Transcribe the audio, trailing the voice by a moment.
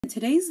In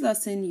today's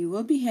lesson, you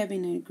will be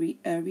having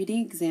a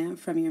reading exam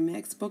from your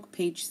Max book,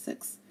 page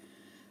 6.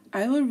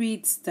 I will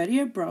read Study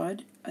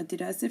Abroad,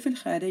 الدراسة في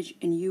الخارج,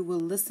 and you will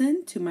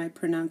listen to my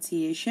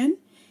pronunciation,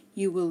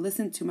 you will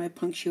listen to my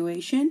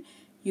punctuation,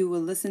 you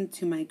will listen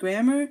to my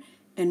grammar,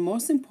 and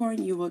most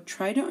important, you will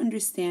try to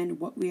understand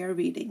what we are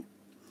reading.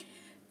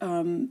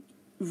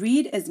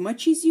 Read as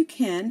much as you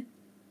can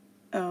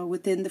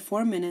within the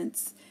 4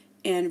 minutes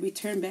and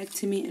return back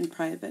to me in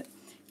private.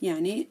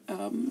 Yani,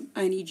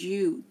 I need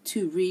you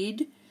to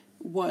read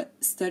what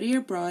Study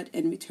Abroad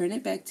and return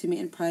it back to me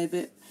in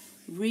private.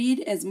 Read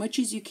as much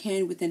as you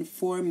can within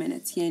 4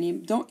 minutes.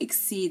 Yani, don't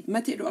exceed,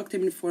 ما تقرأ أكتر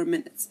من 4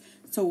 minutes.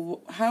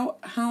 So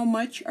how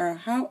much or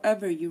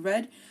however you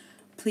read,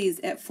 please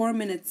at 4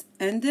 minutes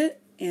end it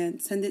and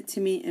send it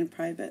to me in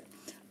private.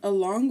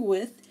 Along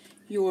with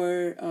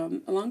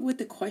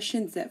the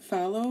questions that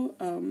follow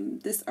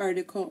this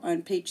article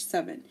on page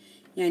 7.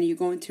 Yani, you're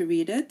going to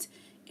read it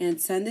and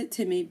send it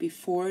to me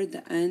before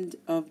the end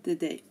of the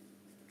day.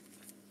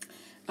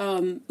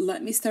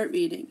 Let me start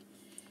reading.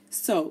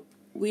 So,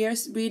 we are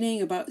reading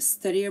about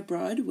Study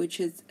Abroad, which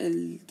is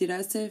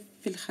الدراسة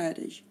في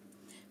الخارج.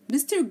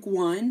 Mr.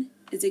 Guan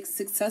is a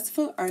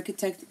successful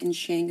architect in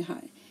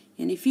Shanghai.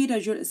 يعني في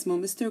رجل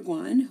اسمه Mr.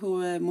 Guan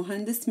هو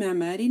مهندس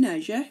معماري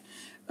ناجح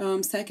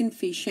ساكن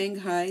في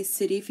Shanghai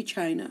city في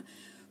China,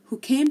 who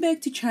came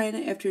back to China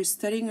after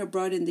studying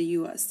abroad in the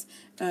US.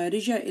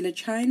 رجع إلى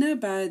China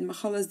بعد ما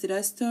خلص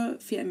دراسته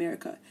في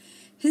أمريكا.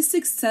 His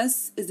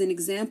success is an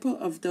example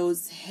of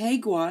those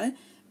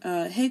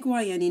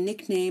هيغوا يعني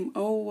nickname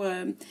أو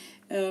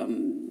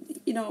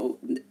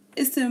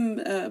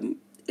اسم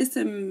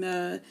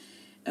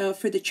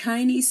for the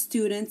Chinese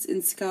students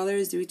and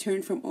scholars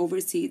returned from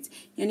overseas.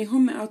 يعني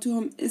هم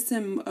أعطوهم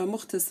اسم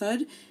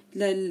مختصر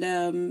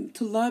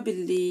للطلاب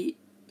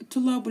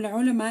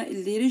والعلماء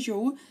اللي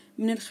رجعوا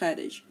من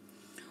الخارج.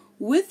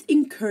 With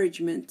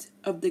encouragement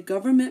of the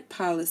government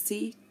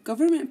policy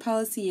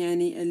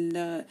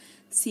يعني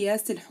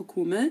سياسة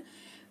الحكومة,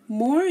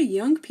 more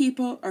young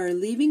people are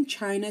leaving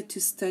China to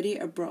study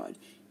abroad.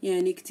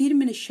 يعني كتير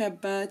من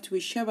الشابات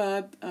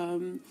والشباب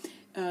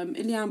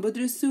اللي عم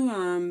بدرسوا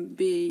عم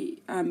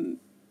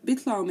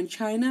بيطلعوا من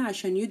China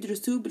عشان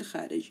يدرسوا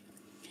بالخارج.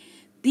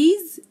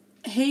 These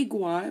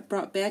هيغوا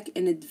brought back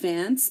an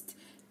advanced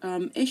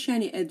إيش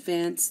يعني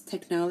advanced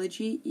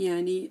technology؟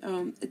 يعني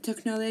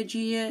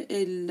التكنولوجيا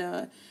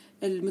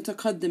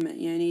المتقدمة,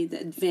 يعني the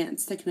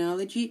advanced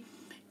technology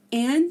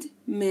and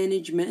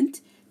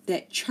management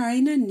that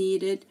China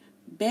needed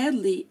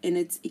badly in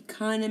its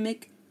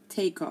economic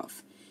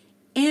takeoff.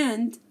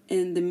 And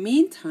in the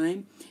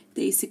meantime,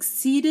 they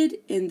succeeded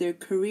in their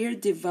career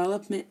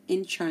development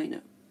in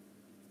China.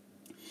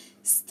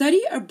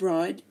 Study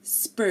abroad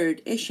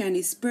spurred إيش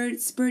يعني spurred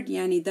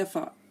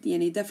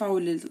يعني دفعوا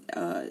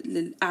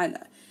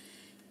للأعلى.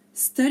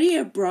 Study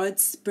abroad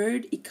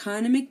spurred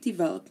economic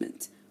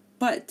development,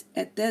 but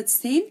at that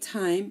same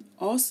time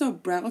also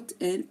brought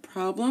in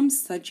problems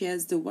such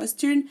as the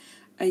Western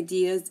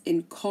ideas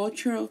and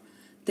cultural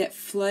that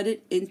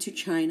flooded into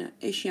China.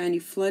 إيش يعني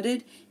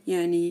flooded؟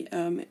 يعني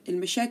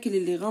المشاكل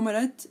اللي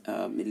غمرت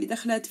اللي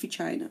دخلت في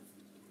China.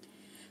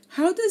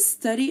 How does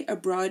study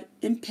abroad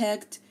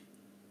impact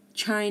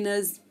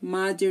China's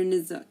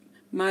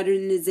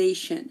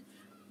modernization?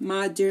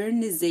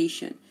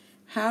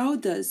 How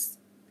does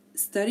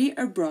study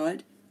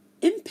abroad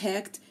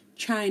impact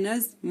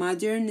China's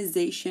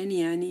modernization?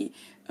 يعني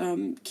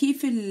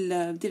كيف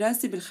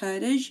الدراسة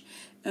بالخارج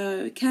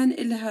كان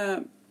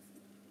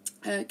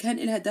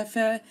إلها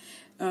دفع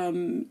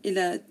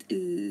إلى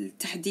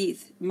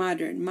التحديث.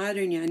 modern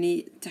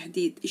يعني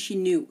تحديث,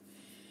 إشي new.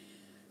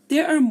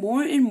 There are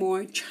more and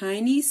more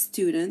Chinese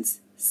students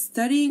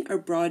studying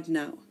abroad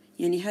now.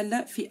 يعني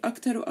هلأ في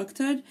أكتر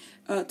وأكتر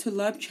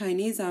طلاب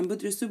Chinese عم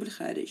بدرسوا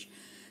بالخارج.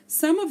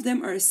 Some of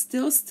them are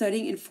still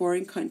studying in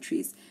foreign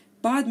countries.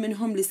 بعض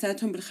منهم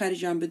لساتهم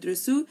بالخارج عم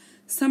بدرسوا.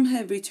 Some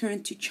have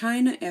returned to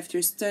China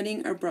after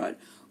studying abroad.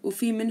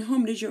 وفي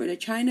منهم رجعوا إلى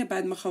China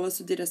بعد ما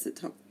خلصوا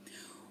دراستهم.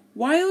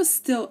 While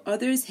still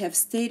others have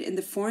stayed in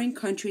the foreign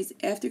countries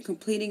after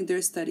completing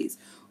their studies.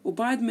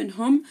 وبعض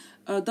منهم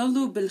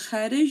ضلوا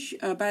بالخارج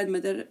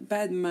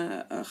بعد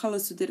ما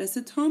خلصوا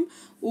دراستهم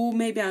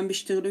وmaybe عم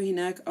بيشتغلوا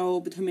هناك أو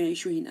بدهم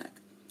يعيشوا هناك.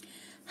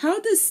 How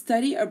does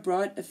study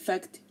abroad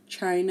affect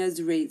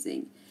China's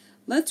raising?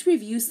 Let's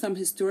review some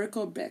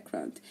historical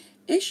background.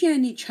 إيش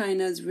يعني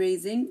China's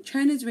raising?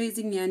 China's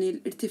raising يعني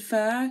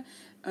الارتفاع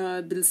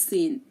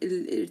بالصين,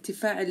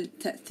 الارتفاع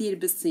التأثير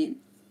بالصين.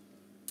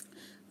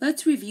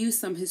 Let's review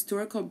some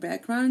historical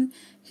background.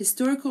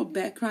 Historical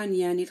background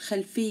يعني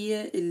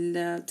الخلفية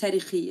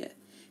التاريخية.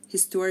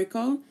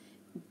 Historical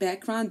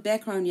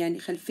background يعني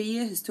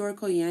خلفية,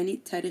 historical يعني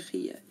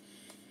تاريخية.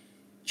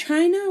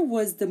 China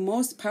was the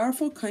most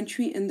powerful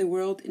country in the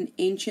world in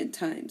ancient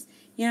times.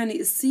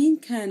 يعني الصين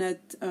كانت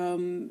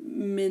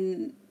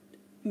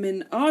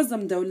من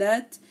أعظم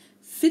دولات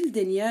في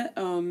الدنيا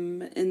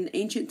in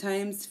ancient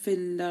times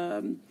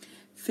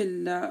في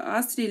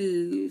العصر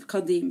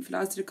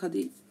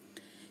القديم.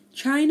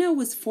 China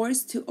was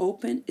forced to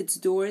open its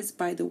doors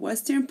by the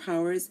Western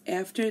powers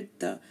after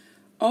the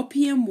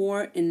Opium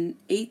War in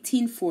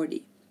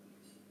 1840.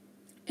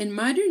 In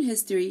modern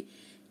history,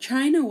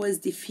 China was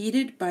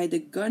defeated by the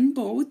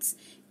gunboats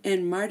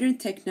and modern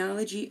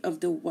technology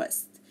of the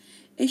West.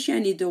 إيش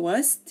يعني the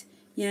West؟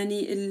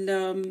 يعني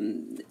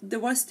the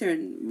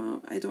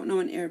Western. I don't know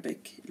in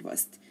Arabic.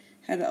 West.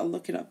 I'll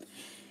look it up.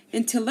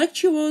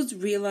 Intellectuals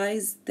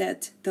realized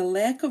that the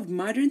lack of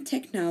modern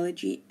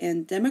technology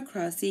and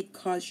democracy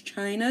caused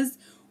China's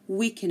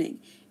weakening.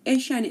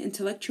 إيش يعني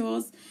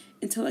intellectuals؟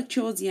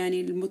 Intellectuals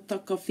يعني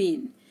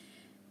المثقفين.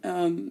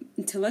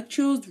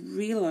 Intellectuals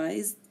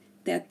realized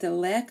that the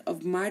lack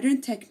of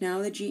modern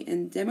technology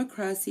and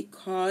democracy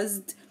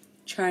caused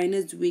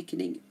China's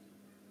weakening.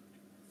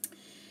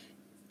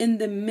 In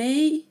the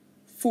May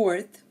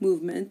 4th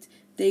movement,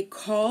 they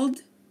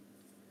called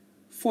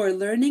for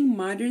learning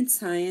modern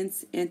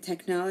science and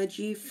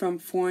technology from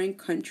foreign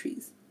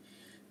countries.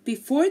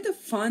 Before the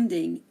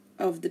founding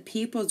of the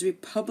People's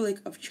Republic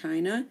of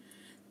China,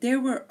 there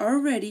were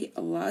already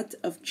a lot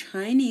of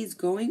Chinese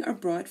going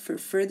abroad for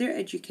further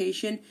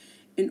education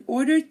in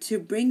order to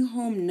bring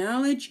home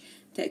knowledge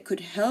that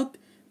could help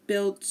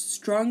build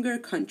stronger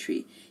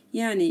country.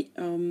 يعني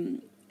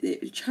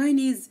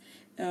الChinese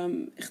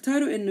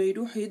اختاروا إنه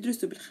يروحوا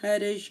يدرسوا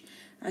بالخارج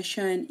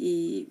عشان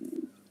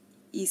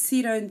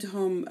يصير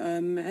عندهم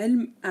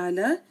علم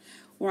أعلى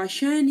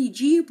وعشان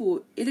يجيبوا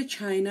إلى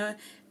China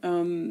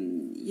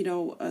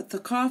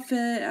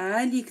ثقافة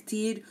عالية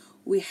كتير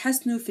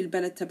ويحسنوا في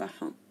البلد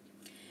تبعهم.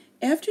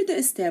 After the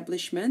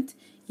establishment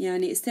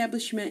يعني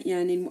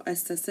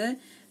المؤسسة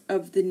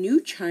of the new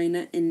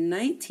China in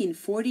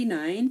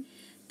 1949,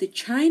 the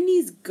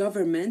Chinese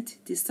government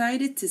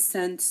decided to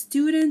send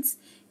students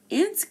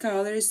and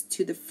scholars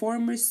to the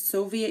former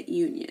Soviet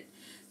Union.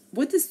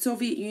 What does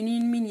Soviet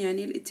Union mean?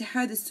 يعني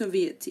الاتحاد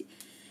السوفيتي.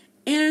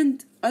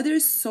 And other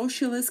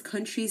socialist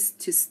countries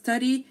to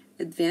study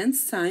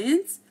advanced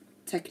science,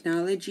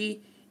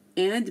 technology,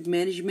 and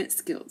management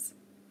skills.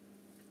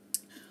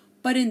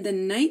 But in the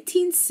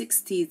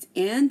 1960s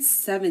and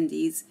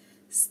 70s,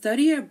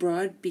 study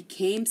abroad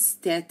became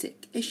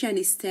static. إيش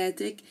يعني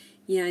static؟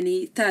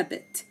 يعني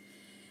ثابت.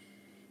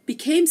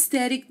 Became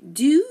static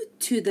due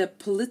to the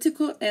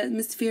political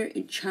atmosphere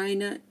in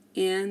China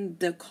and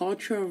the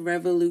Cultural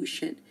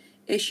Revolution.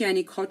 إيش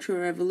يعني Cultural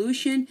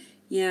Revolution؟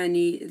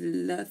 يعني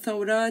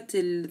الثورات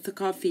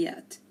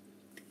الثقافيات.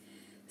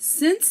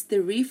 Since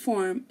the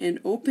reform and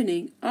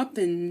opening up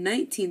in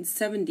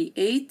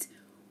 1978,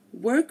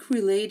 work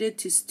related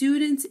to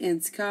students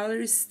and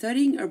scholars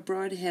studying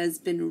abroad has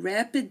been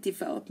rapid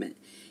development.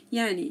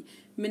 يعني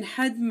من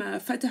حد ما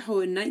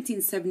فتحوا in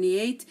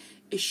 1978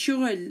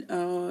 الشغل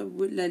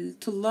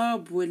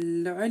للطلاب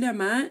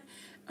والعلماء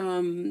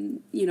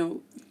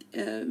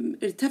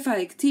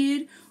ارتفع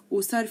كتير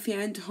وصار في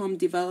عندهم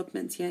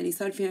development. يعني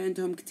صار في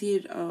عندهم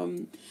كتير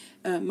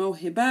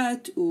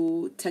موهبات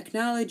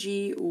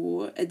وتكنولوجي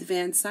و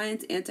advanced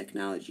science and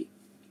technology.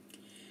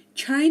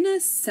 China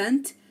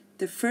sent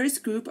the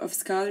first group of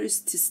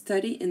scholars to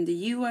study in the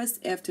U.S.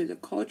 after the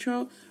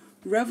Cultural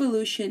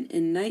Revolution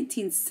in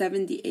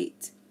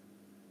 1978.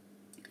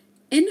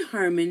 In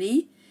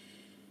harmony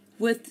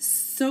with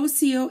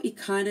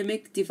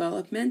socio-economic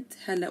development.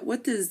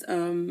 what is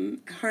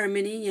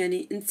harmony؟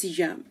 يعني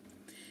انسجام.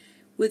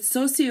 With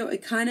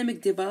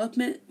socio-economic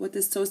development, what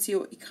does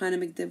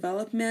socio-economic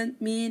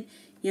development mean؟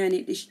 يعني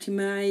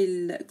الاجتماعي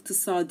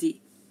الاقتصادي.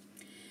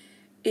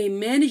 A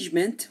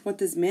management, what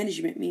does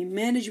management mean?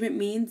 Management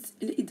means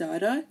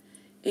الإدارة.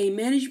 A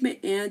management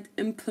and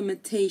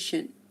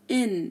implementation.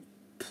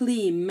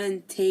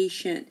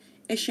 Implementation.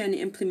 إيش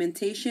يعني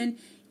implementation؟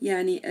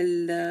 يعني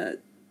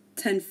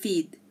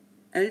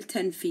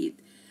التنفيذ.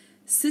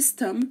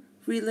 System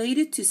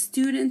related to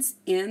students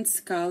and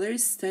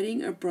scholars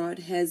studying abroad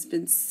has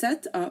been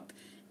set up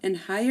in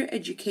higher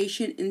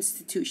education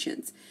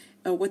institutions.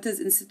 What does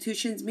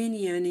institutions mean؟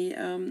 يعني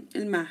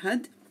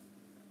المعهد.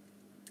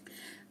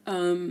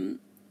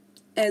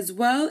 As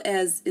well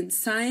as in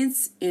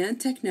science and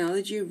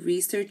technology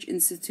research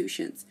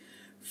institutions,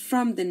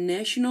 from the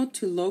national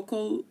to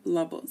local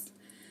levels.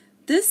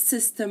 This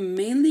system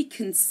mainly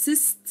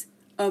consists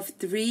of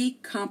three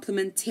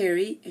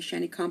complementary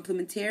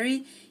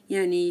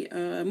يعني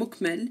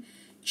مكمل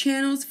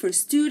channels for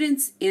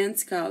students and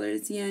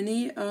scholars.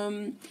 يعني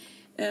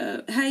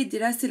هاي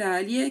الدراسة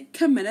العالية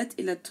كملت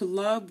إلى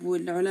الطلاب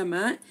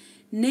والعلماء,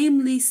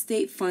 namely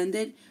state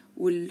funded,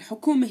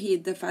 والحكومة هي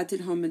دفعت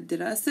لهم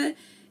الدراسة,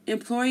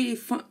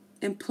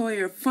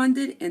 employer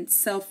funded and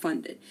self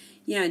funded.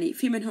 يعني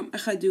في منهم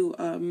أخذوا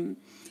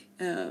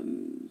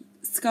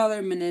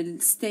scholar من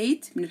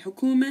الستيت من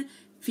الحكومة,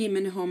 في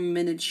منهم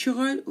من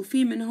الشغل,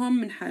 وفي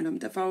منهم من حالهم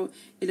دفعوا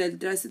إلى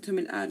دراستهم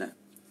الأعلى.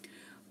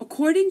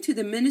 According to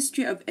the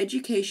Ministry of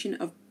Education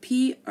of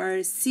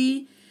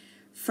PRC,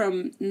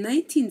 from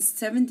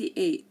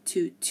 1978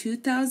 to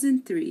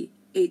 2003,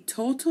 a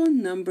total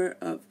number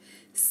of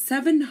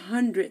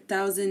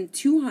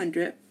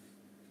 700,200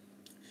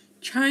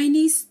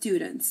 Chinese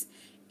students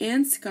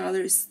and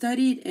scholars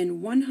studied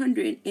in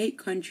 108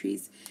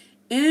 countries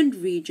and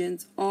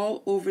regions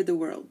all over the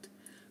world,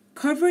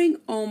 covering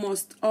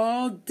almost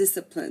all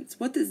disciplines.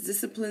 What does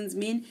disciplines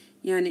mean?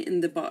 يعني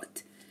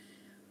انضباط.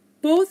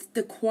 Both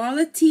the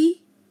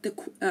quantity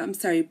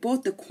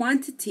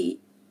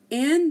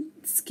and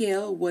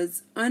scale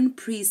was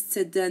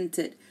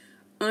unprecedented.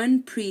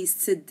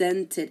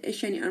 Unprecedented.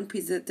 إيش يعني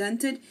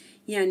unprecedented؟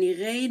 يعني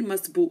غير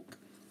مسبوق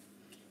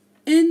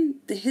in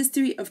the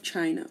history of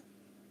China.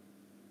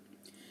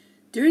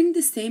 During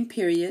the same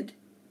period,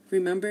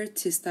 remember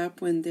to stop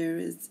when there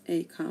is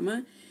a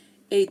comma,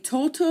 a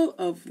total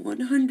of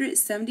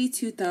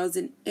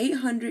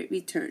 172,800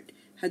 returned.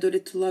 هدول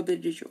الطلاب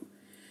الرجوع.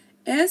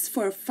 As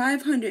for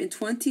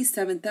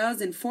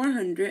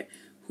 527,400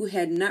 who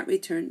had not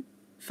returned,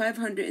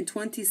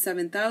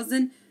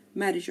 527,000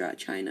 ما رجعوا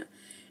China,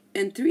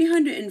 and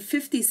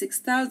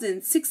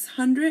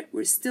 356,600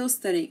 were still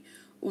studying.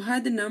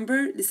 وهذا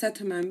النمبر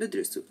لساتهم عم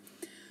بدرسوا,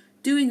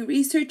 doing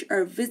research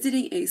or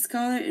visiting a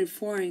scholar in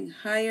foreign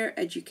higher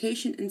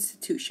education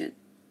institution.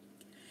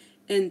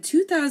 In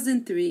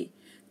 2003,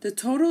 the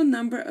total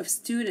number of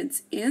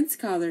students and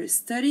scholars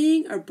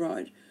studying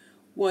abroad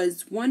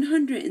was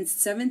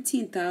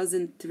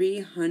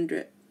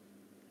 117,300,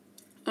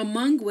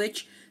 among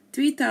which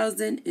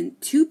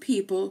 3,002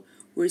 people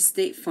were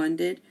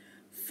state-funded,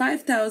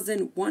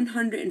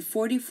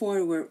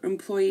 5,144 were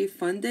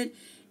employee-funded,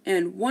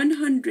 and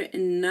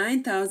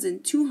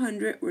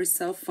 109,200 were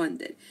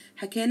self-funded.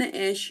 حكينا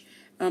إيش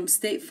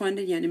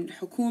state-funded يعني من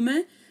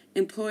الحكومة,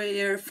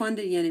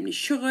 employer-funded يعني من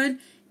الشغل,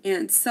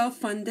 and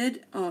self-funded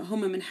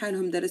هم من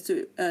حالهم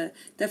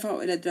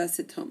دفعوا إلى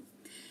دراستهم.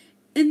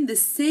 In the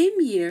same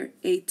year,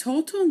 a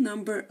total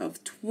number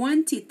of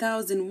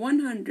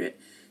 20,100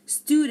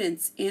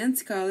 students and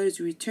scholars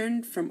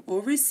returned from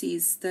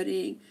overseas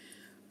studying,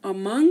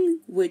 among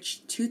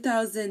which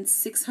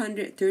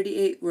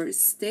 2,638 were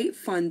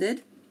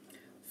state-funded,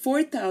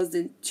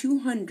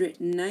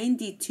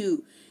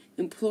 4,292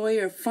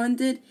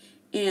 employer-funded,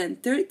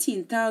 and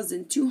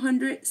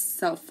 13,200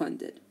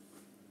 self-funded.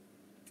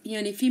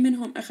 يعني في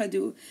منهم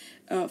أخذوا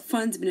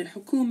funds من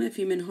الحكومة,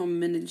 في منهم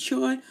من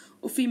الشغل,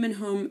 وفي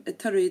منهم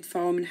اضطروا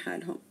يدفعوا من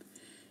حالهم.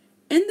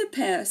 In the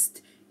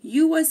past,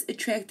 U.S.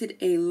 attracted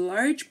a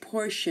large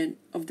portion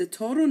of the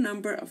total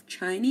number of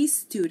Chinese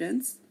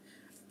students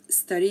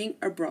studying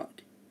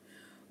abroad.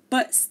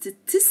 But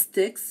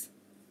statistics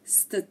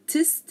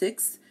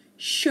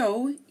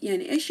show,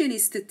 يعني إيش يعني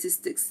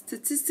statistics?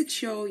 Statistics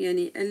show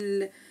يعني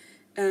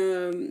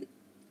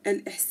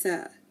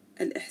الإحصاء.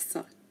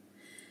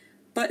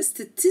 But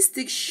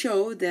statistics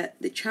show that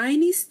the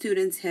Chinese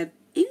students have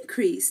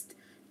increased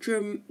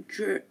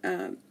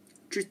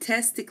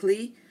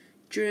drastically.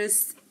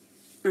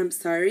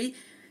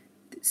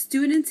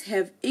 Students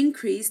have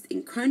increased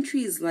in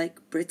countries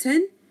like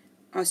Britain,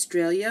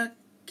 Australia,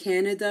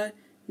 Canada,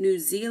 New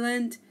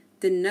Zealand,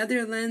 the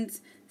Netherlands,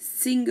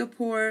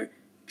 Singapore,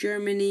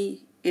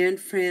 Germany, and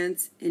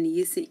France in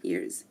recent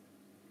years.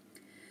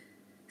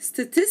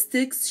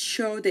 Statistics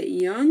show that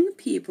young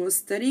people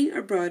studying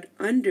abroad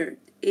under the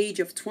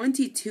age of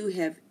 22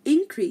 have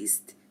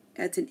increased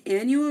at an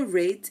annual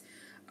rate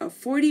of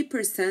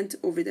 40%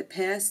 over the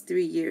past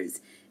 3 years.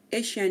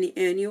 إيش يعني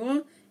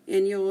annual?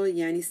 Annual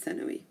يعني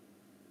سنوي.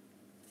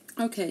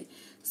 Okay,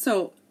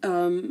 so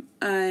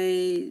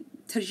I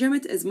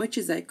ترجمت as much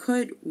as I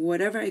could,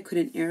 whatever I could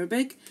in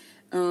Arabic.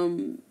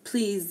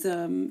 Please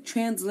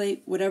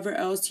translate whatever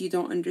else you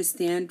don't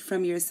understand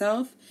from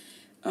yourself.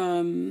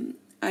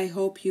 I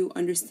hope you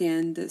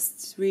understand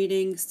this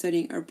reading,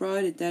 studying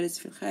abroad, الدارس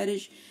في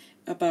الخارج,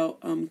 about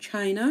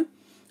China.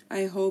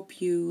 I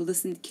hope you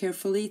listened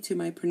carefully to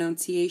my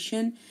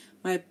pronunciation,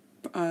 my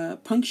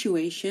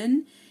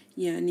punctuation,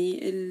 يعني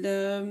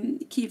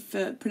كيف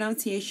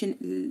pronunciation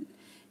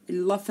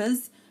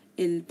اللفظ,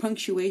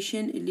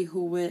 punctuation اللي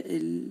هو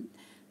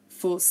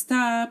full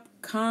stop,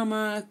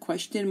 comma,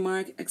 question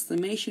mark,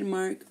 exclamation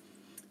mark,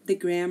 the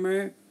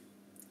grammar,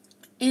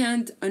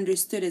 and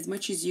understood as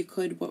much as you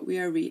could what we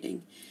are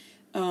reading.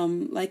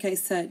 Like I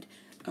said,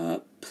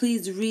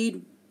 please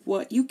read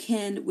what you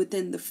can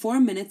within the 4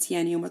 minutes.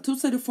 يعني يوم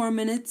توصل to 4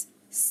 minutes,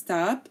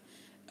 stop,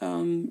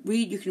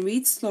 read. You can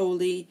read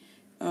slowly,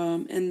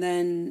 and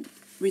then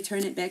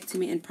return it back to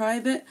me in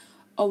private,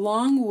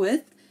 along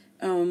with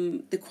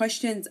the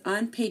questions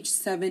on page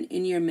 7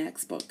 in your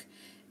Max book.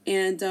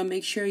 And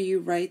make sure you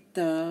write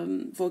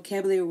the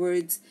vocabulary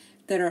words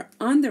that are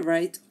on the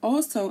right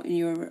also in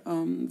your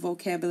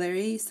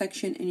vocabulary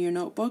section in your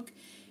notebook.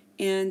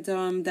 And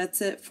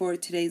that's it for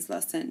today's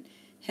lesson.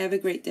 Have a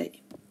great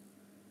day.